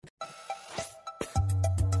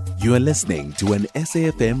You are listening to an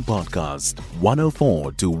SAFM podcast,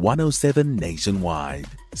 104 to 107 nationwide.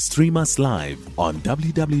 Stream us live on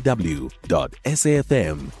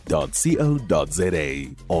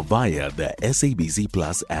www.safm.co.za or via the SABC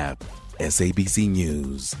Plus app. SABC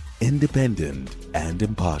News, independent and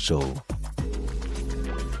impartial.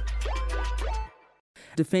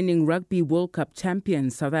 Defending Rugby World Cup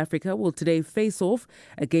champions South Africa will today face off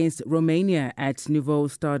against Romania at Nouveau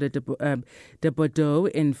Stade de Bordeaux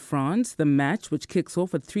in France. The match, which kicks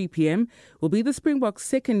off at 3 p.m, will be the Springboks'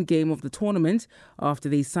 second game of the tournament after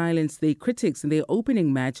they silenced their critics in their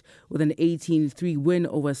opening match with an 18-3 win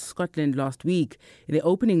over Scotland last week. In the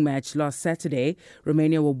opening match last Saturday,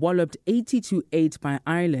 Romania were walloped 80-8 by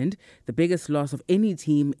Ireland, the biggest loss of any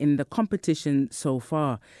team in the competition so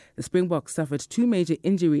far. The Springboks suffered two major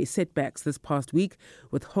injury setbacks this past week,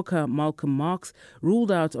 with hooker Malcolm Marx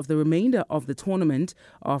ruled out of the remainder of the tournament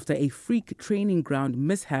after a freak training ground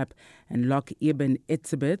mishap, and lock Eben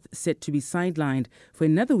Etzebeth set to be sidelined for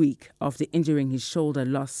another week after injuring his shoulder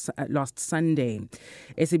last Sunday.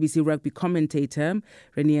 SABC rugby commentator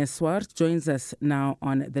Renier Swar joins us now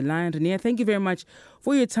on the line. Renier, thank you very much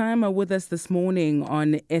for your time with us this morning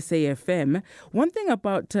on SAFM. One thing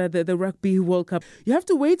about the Rugby World Cup, you have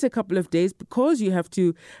to wait a couple of days because you have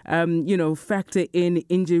to, factor in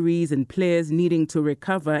injuries and players needing to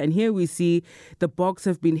recover. And here we see the Boks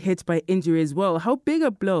have been hit by injury as well. How big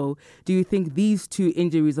a blow do you think these two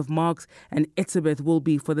injuries of Marx and Etzebeth will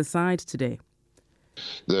be for the side today?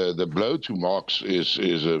 The blow to Marx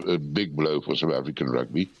is a big blow for South African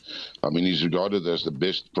rugby. I mean, he's regarded as the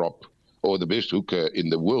best prop or the best hooker in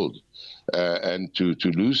the world. And to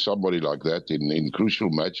lose somebody like that in crucial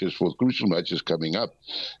matches, for crucial matches coming up,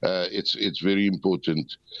 it's very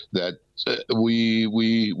important that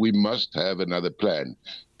we must have another plan.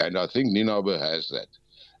 And I think Nienaber has that.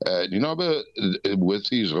 Nienaber, with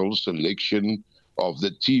his whole selection of the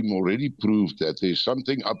team, already proved that there's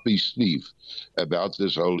something up his sleeve about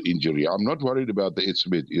this whole injury. I'm not worried about the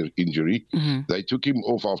Etzebeth injury. Mm-hmm. They took him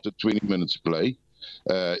off after 20 minutes play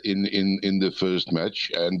in the first match,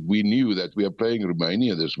 and we knew that we are playing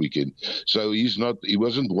Romania this weekend. So he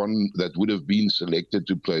wasn't one that would have been selected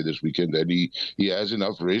to play this weekend, and he has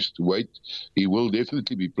enough rest to wait. He will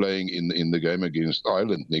definitely be playing in the game against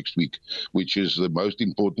Ireland next week, which is the most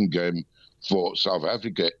important game for South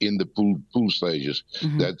Africa in the pool stages.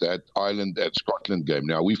 Mm-hmm. That Ireland at Scotland game.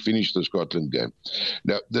 Now we finished the Scotland game.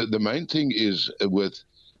 Now the main thing is with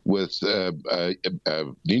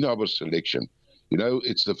Nienaber's selection. You know,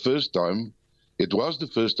 it was the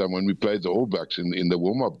first time when we played the All Blacks in the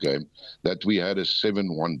warm-up game that we had a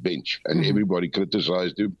 7-1 bench, and everybody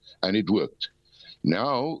criticized him, and it worked.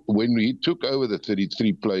 Now, when we took over the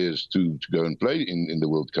 33 players to go and play in the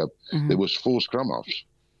World Cup, there was 4 scrum halves.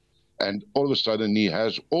 And all of a sudden, he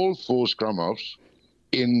has all 4 scrum halves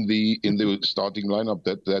in the starting lineup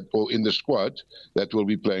that or in the squad that will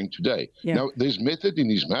be playing today. Yeah. Now, there's method in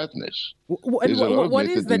his madness. There's a lot of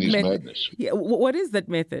method in his madness. Yeah, what is that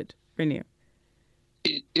method, Renier?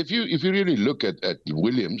 If you really look at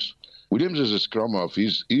Williams is a scrum half.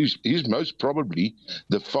 He's most probably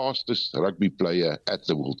the fastest rugby player at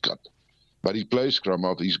the World Cup. But he plays scrum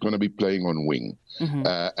half. He's going to be playing on wing,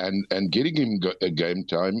 and getting him a game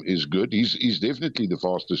time is good. He's definitely the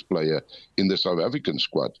fastest player in the South African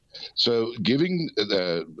squad. So giving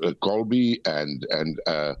Colby and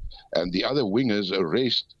the other wingers a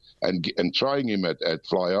rest and trying him at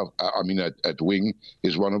wing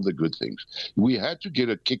is one of the good things. We had to get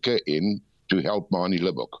a kicker in to help Manie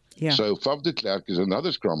Libbok. Yeah. So Faf de Klerk is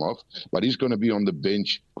another scrum half, but he's going to be on the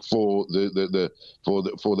bench for the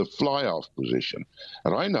fly half position.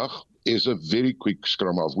 Reinach is a very quick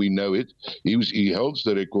scrum half. We know it. He holds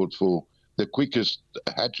the record for the quickest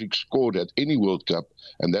hat-trick scored at any World Cup,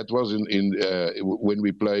 and that was when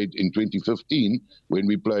we played in 2015 when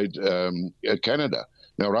we played Canada.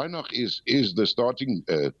 Now Reinach is the starting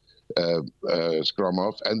scrum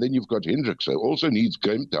half, and then you've got Hendricks, who also needs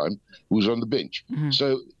game time, who's on the bench.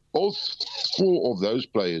 So all 4 of those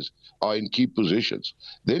players are in key positions.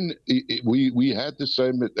 Then we had the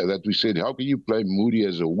same that we said, how can you play Moody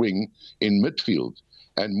as a wing in midfield?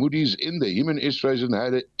 And Moody's in there. Him and Estresen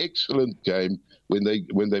had an excellent game when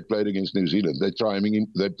they played against New Zealand. They're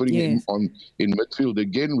putting him on in midfield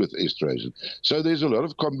again with Estresen. So there's a lot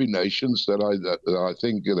of combinations that I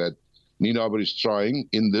think that Nienaber is trying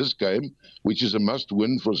in this game, which is a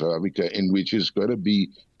must-win for South Africa, and which is going to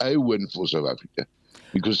be a win for South Africa.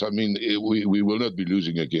 Because, I mean, we will not be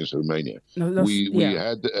losing against Romania. No, we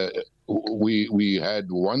had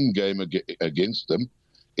one game against them,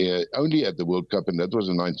 only at the World Cup, and that was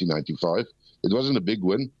in 1995. It wasn't a big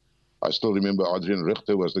win, I still remember Adrian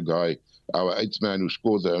Richter was the guy, our eighth man, who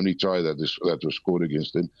scored the only try that was scored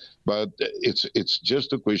against him. But it's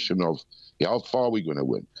just a question of how far we're going to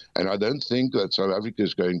win. And I don't think that South Africa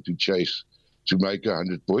is going to chase to make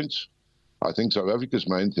 100 points. I think South Africa's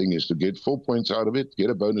main thing is to get 4 points out of it, get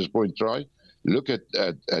a bonus point try, look at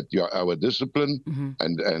our discipline,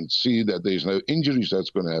 and see that there's no injuries that's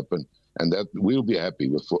going to happen, and that we'll be happy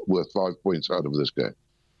with 5 points out of this game.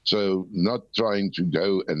 So not trying to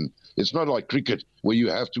go, and it's not like cricket where you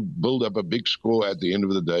have to build up a big score at the end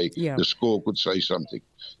of the day. Yeah. The score could say something.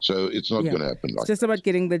 So it's not going to happen like that. It's just about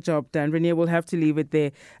getting the job done. Renier, we'll have to leave it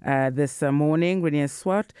there this morning. Renier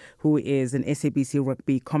Swar, who is an SABC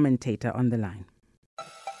rugby commentator, on the line.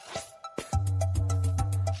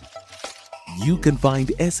 You can find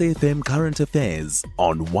SAFM Current Affairs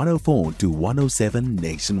on 104 to 107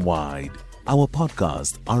 nationwide. Our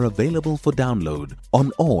podcasts are available for download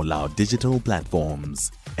on all our digital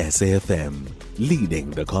platforms. SAFM, leading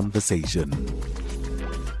the conversation.